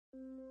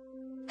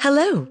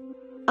Hello,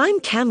 I'm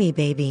Cammy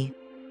Baby.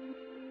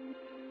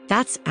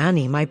 That's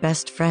Annie, my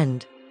best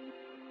friend.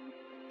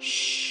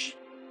 Shh,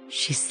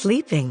 she's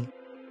sleeping.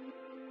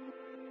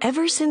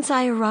 Ever since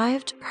I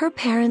arrived, her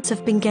parents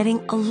have been getting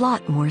a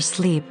lot more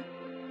sleep.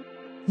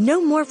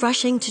 No more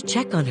rushing to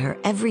check on her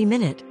every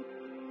minute.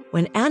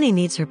 When Annie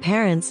needs her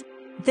parents,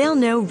 they'll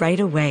know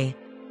right away.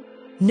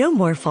 No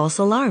more false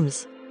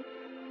alarms.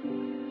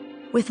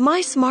 With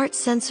my smart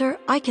sensor,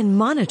 I can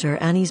monitor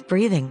Annie's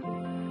breathing.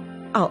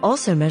 I'll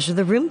also measure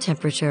the room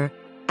temperature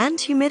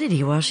and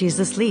humidity while she's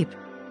asleep.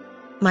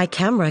 My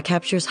camera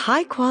captures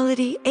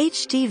high-quality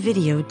HD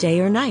video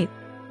day or night,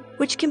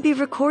 which can be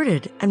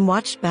recorded and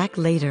watched back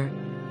later.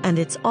 And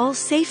it's all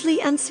safely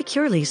and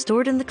securely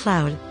stored in the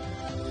cloud.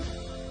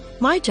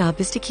 My job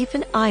is to keep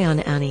an eye on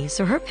Annie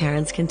so her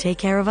parents can take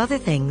care of other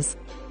things.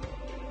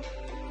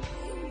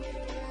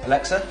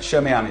 Alexa, show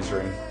me Annie's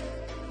room.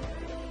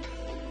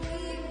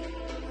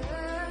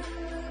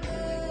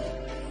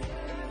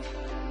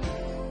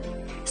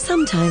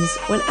 Sometimes,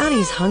 when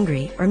Annie's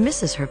hungry or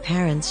misses her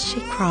parents,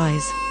 she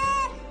cries.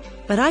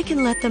 But I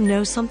can let them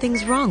know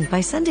something's wrong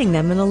by sending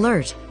them an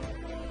alert.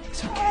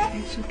 It's okay,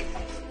 it's okay.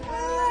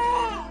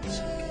 It's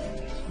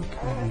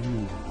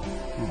okay.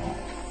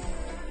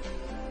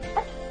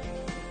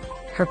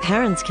 Her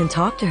parents can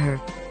talk to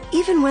her,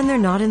 even when they're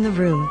not in the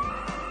room.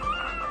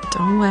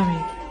 Don't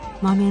worry,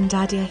 Mommy and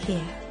Daddy are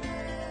here.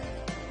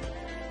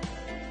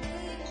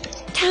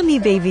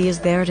 Cammy Baby is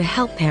there to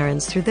help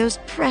parents through those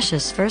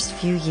precious first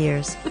few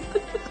years,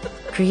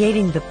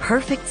 creating the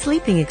perfect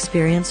sleeping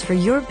experience for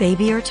your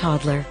baby or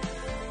toddler.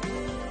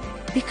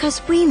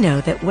 Because we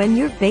know that when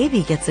your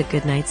baby gets a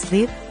good night's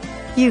sleep,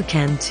 you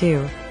can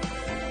too.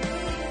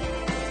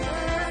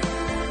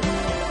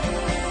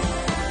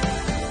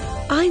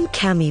 I'm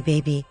Cammy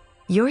Baby,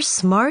 your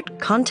smart,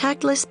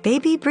 contactless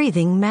baby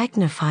breathing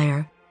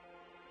magnifier.